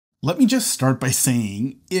Let me just start by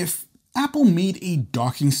saying, if Apple made a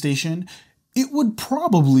docking station, it would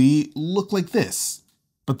probably look like this.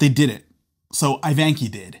 But they didn't. So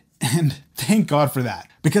iVANKY did. And thank God for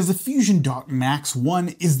that. Because the FusionDock Max 1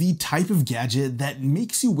 is the type of gadget that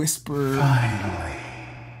makes you whisper finally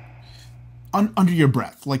under your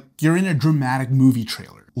breath, like you're in a dramatic movie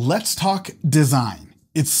trailer. Let's talk design.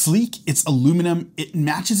 It's sleek, it's aluminum, it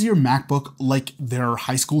matches your MacBook like they're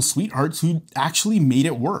high school sweethearts who actually made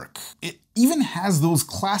it work. It even has those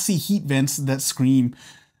classy heat vents that scream,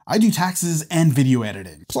 I do taxes and video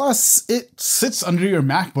editing. Plus, it sits under your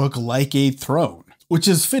MacBook like a throne, which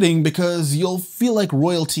is fitting because you'll feel like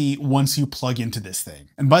royalty once you plug into this thing.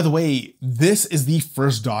 And by the way, this is the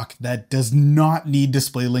first dock that does not need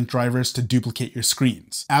DisplayLink drivers to duplicate your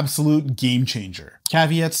screens. Absolute game changer.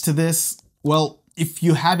 Caveats to this, well, if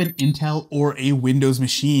you have an Intel or a Windows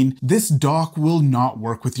machine, this dock will not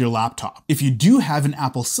work with your laptop. If you do have an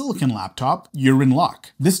Apple Silicon laptop, you're in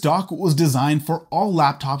luck. This dock was designed for all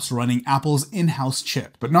laptops running Apple's in-house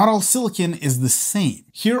chip, but not all silicon is the same.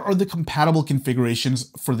 Here are the compatible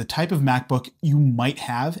configurations for the type of MacBook you might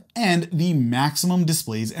have and the maximum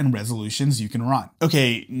displays and resolutions you can run.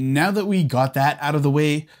 Okay, now that we got that out of the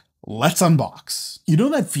way, let's unbox. You know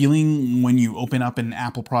that feeling when you open up an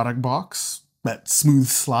Apple product box? That smooth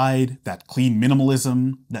slide, that clean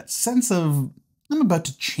minimalism, that sense of, I'm about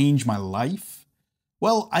to change my life?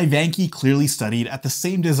 Well, iVANKY clearly studied at the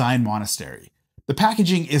same design monastery. The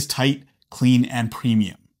packaging is tight, clean, and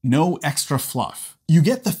premium. No extra fluff. You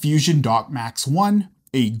get the FusionDock Max 1,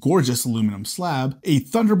 a gorgeous aluminum slab, a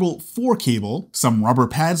Thunderbolt 4 cable, some rubber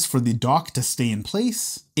pads for the dock to stay in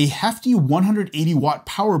place, a hefty 180-watt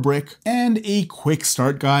power brick, and a quick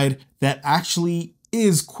start guide that actually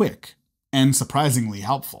is quick and surprisingly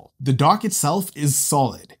helpful. The dock itself is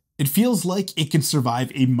solid. It feels like it could survive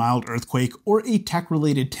a mild earthquake or a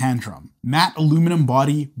tech-related tantrum. Matte aluminum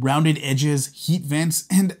body, rounded edges, heat vents,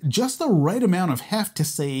 and just the right amount of heft to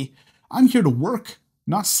say, I'm here to work,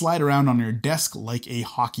 not slide around on your desk like a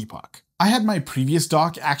hockey puck. I had my previous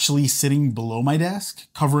dock actually sitting below my desk.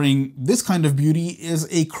 Covering this kind of beauty is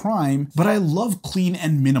a crime, but I love clean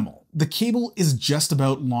and minimal. The cable is just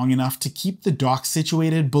about long enough to keep the dock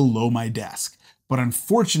situated below my desk. But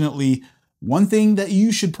unfortunately, one thing that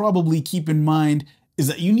you should probably keep in mind is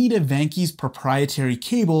that you need iVANKY's proprietary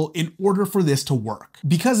cable in order for this to work.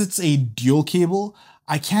 Because it's a dual cable,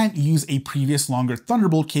 I can't use a previous longer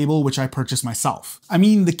Thunderbolt cable which I purchased myself. I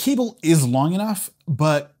mean, the cable is long enough,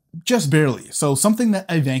 but just barely, so something that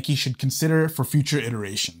iVANKY should consider for future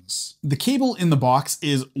iterations. The cable in the box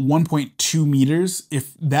is 1.2 meters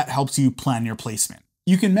if that helps you plan your placement.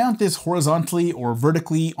 You can mount this horizontally or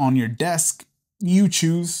vertically on your desk, you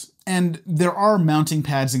choose, and there are mounting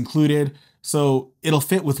pads included, so it'll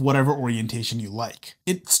fit with whatever orientation you like.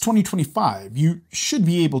 It's 2025, you should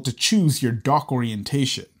be able to choose your dock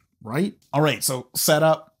orientation, right? Alright, so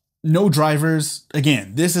setup. No drivers.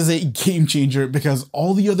 Again, this is a game changer because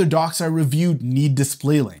all the other docks I reviewed need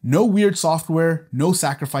DisplayLink. No weird software, no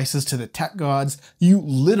sacrifices to the tech gods. You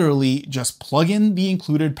literally just plug in the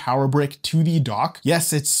included power brick to the dock.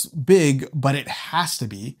 Yes, it's big, but it has to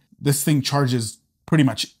be. This thing charges pretty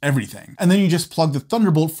much everything. And then you just plug the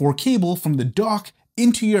Thunderbolt 4 cable from the dock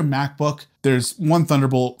into your MacBook. There's one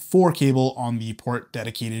Thunderbolt 4 cable on the port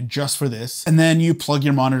dedicated just for this. And then you plug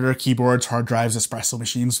your monitor, keyboards, hard drives, espresso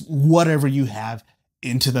machines, whatever you have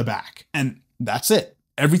into the back. And that's it.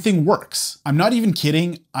 Everything works. I'm not even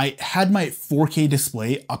kidding. I had my 4K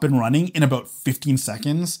display up and running in about 15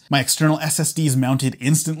 seconds. My external SSDs mounted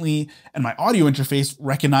instantly, and my audio interface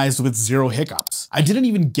recognized with 0 hiccups. I didn't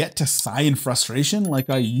even get to sigh in frustration like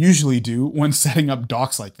I usually do when setting up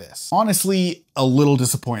docks like this. Honestly, a little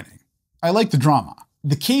disappointing. I like the drama.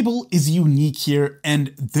 The cable is unique here,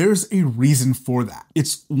 and there's a reason for that.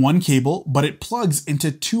 It's one cable, but it plugs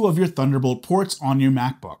into 2 of your Thunderbolt ports on your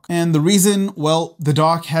MacBook. And the reason, well, the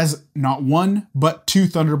dock has not 1, but 2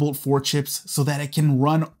 Thunderbolt 4 chips so that it can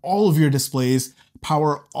run all of your displays,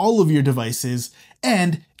 power all of your devices,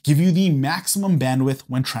 and give you the maximum bandwidth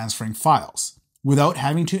when transferring files, without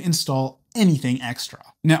having to install anything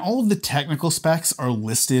extra. Now, all of the technical specs are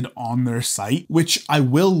listed on their site, which I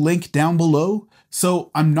will link down below,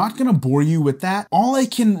 so I'm not gonna bore you with that. All I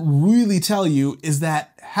can really tell you is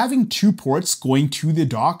that having 2 ports going to the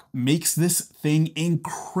dock makes this thing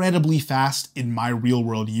incredibly fast in my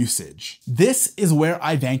real-world usage. This is where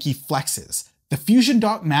iVANKY flexes. The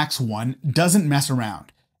FusionDock Max 1 doesn't mess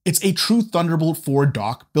around. It's a true Thunderbolt 4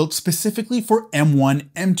 dock built specifically for M1,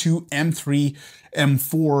 M2, M3,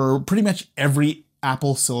 M4, pretty much every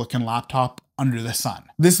Apple Silicon laptop under the sun.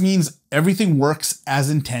 This means everything works as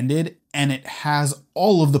intended and it has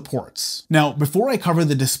all of the ports. Now, before I cover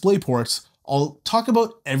the display ports, I'll talk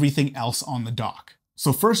about everything else on the dock.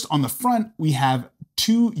 So first, on the front, we have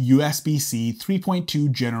two USB-C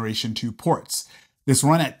 3.2 Generation 2 ports. This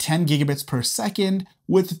run at 10 gigabits per second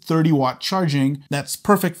with 30-watt charging. That's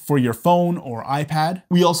perfect for your phone or iPad.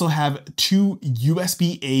 We also have two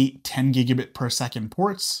USB-A 10 gigabit per second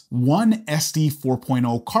ports, one SD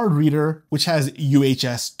 4.0 card reader, which has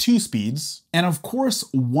UHS 2 speeds, and of course,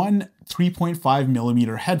 one 3.5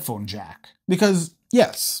 millimeter headphone jack. Because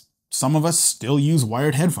yes, some of us still use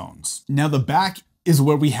wired headphones. Now the back is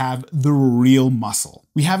where we have the real muscle.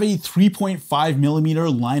 We have a 3.5 millimeter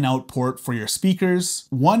line out port for your speakers,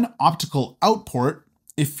 one optical out port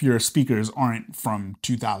if your speakers aren't from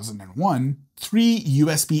 2001, three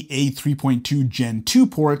USB-A 3.2 Gen 2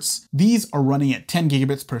 ports. These are running at 10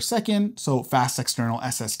 gigabits per second, so fast external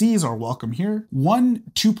SSDs are welcome here. One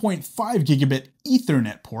 2.5 gigabit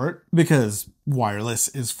Ethernet port, because wireless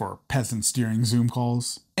is for peasants during Zoom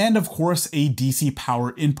calls. And of course, a DC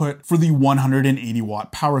power input for the 180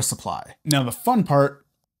 watt power supply. Now the fun part,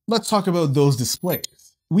 let's talk about those displays.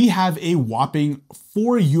 We have a whopping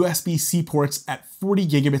 4 USB-C ports at 40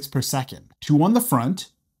 gigabits per second, 2 on the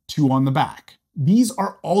front, 2 on the back. These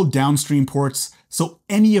are all downstream ports, so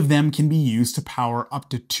any of them can be used to power up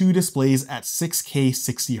to 2 displays at 6K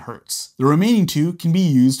 60 Hz. The remaining 2 can be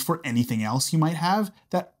used for anything else you might have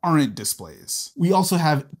that aren't displays. We also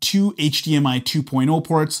have 2 HDMI 2.0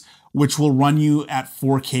 ports, which will run you at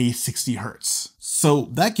 4K 60 Hz. So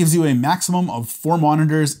that gives you a maximum of 4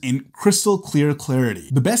 monitors in crystal clear clarity.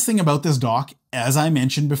 The best thing about this dock, as I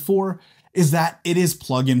mentioned before, is that it is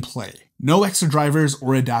plug and play. No extra drivers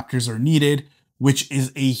or adapters are needed, which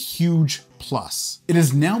is a huge plus. It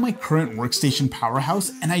is now my current workstation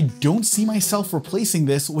powerhouse, and I don't see myself replacing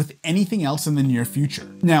this with anything else in the near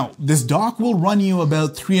future. Now, this dock will run you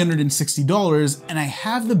about $360, and I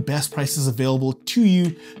have the best prices available to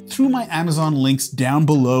you through my Amazon links down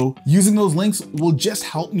below. Using those links will just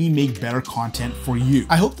help me make better content for you.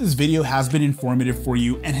 I hope this video has been informative for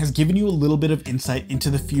you and has given you a little bit of insight into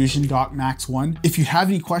the FusionDock Max 1. If you have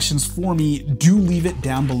any questions for me, do leave it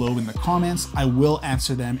down below in the comments. I will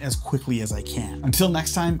answer them as quickly as I can. Until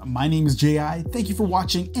next time, my name is J.I. Thank you for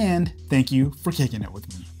watching, and thank you for kicking it with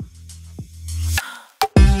me.